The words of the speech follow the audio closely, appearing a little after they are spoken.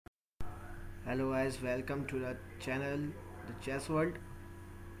Hello guys, welcome to the channel The Chess World.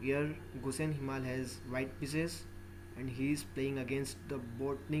 Here Gusain Himal has white pieces and he is playing against the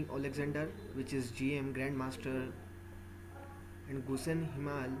Bortnyk Olexandr, which is GM Grandmaster, and Gusain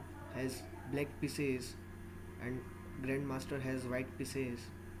Himal has black pieces and Grandmaster has white pieces.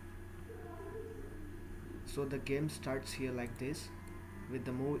 So the game starts here like this with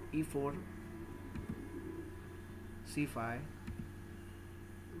the move e4, c5,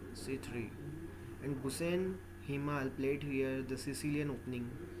 c3, and Gusain Himal played here the Sicilian opening.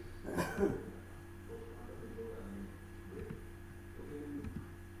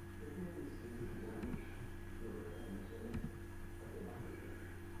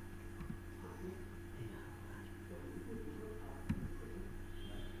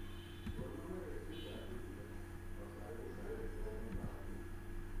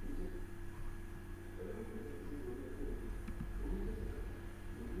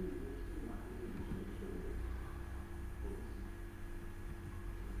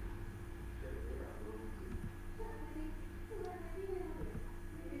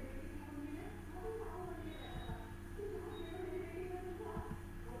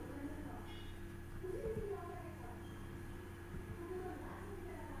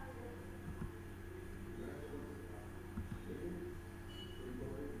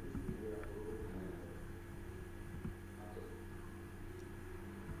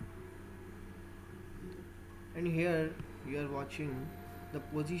 And here you are watching the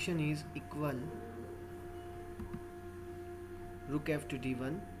position is equal. Rook f to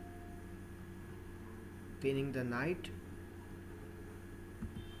d1, pinning the knight.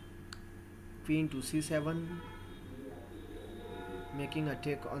 Queen to c7, making a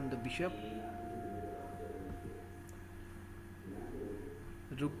take on the bishop.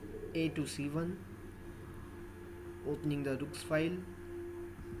 Rook a to c1, opening the rook's file.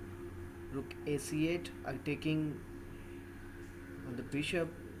 Rook a c8, attacking on the bishop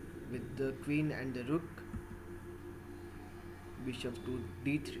with the queen and the rook. Bishop to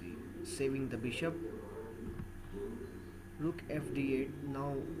d3, saving the bishop. Rook f d8.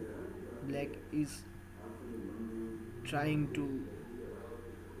 Now black is trying to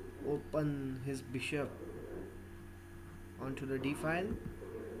open his bishop onto the d file.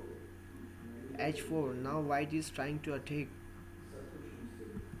 h4. Now white is trying to attack,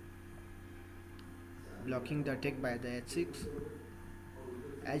 blocking the attack by the h6.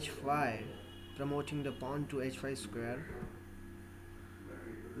 h5, promoting the pawn to h5 square.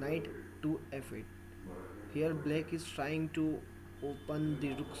 Knight to f8. Here black is trying to open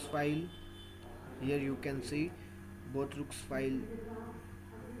the rook's file. Here you can see both rook's file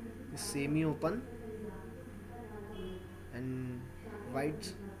is semi open and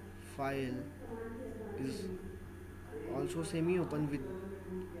white's file is also semi open, with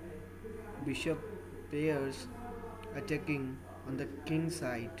bishop pairs attacking on the king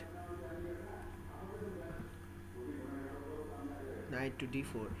side. Knight to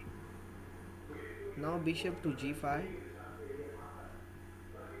d4. Now bishop to g5,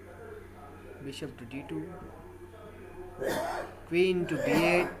 bishop to d2, queen to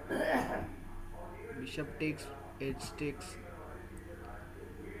b8, bishop takes, h takes,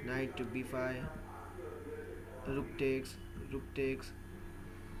 knight to b5, rook takes,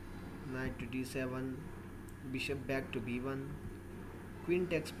 knight to d7, bishop back to b1, queen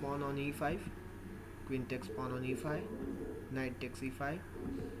takes pawn on e5, queen takes pawn on e5, knight takes e5,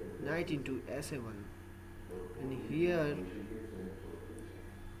 knight into s7. And here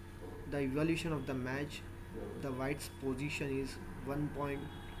the evolution of the match, the white's position is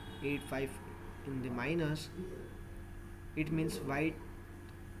 1.85 in the minus. It means white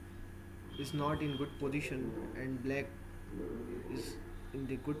is not in good position and black is in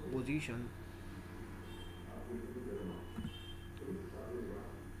the good position.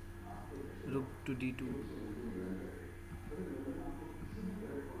 Rook to d2,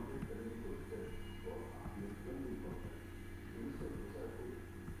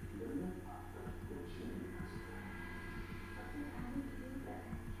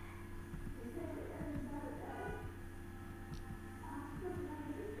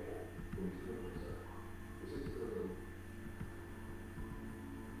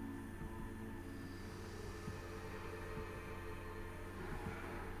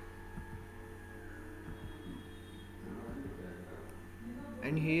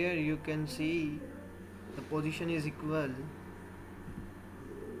 and here you can see the position is equal.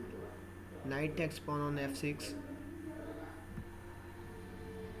 Knight takes pawn on f6,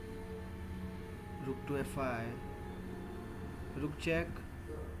 rook to f5, rook check,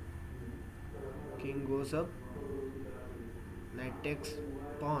 king goes up, knight takes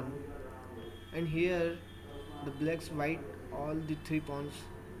pawn, And here the black's white, all the three pawns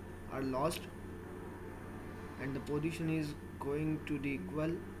are lost, and the position is going to the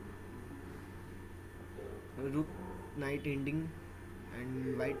equal. Rook knight ending,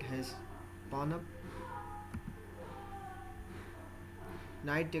 and white has pawn up.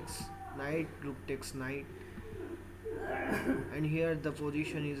 Knight takes knight, rook takes knight, and here the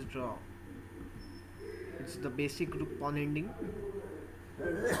position is draw. It's the basic rook pawn ending.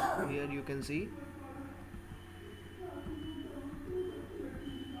 Here you can see.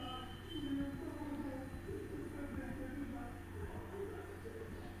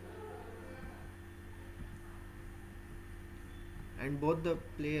 And both the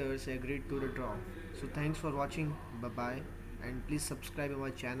players agreed to the draw. So thanks for watching. Bye bye, and please subscribe our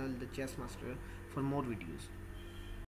channel, the Chess Master, for more videos.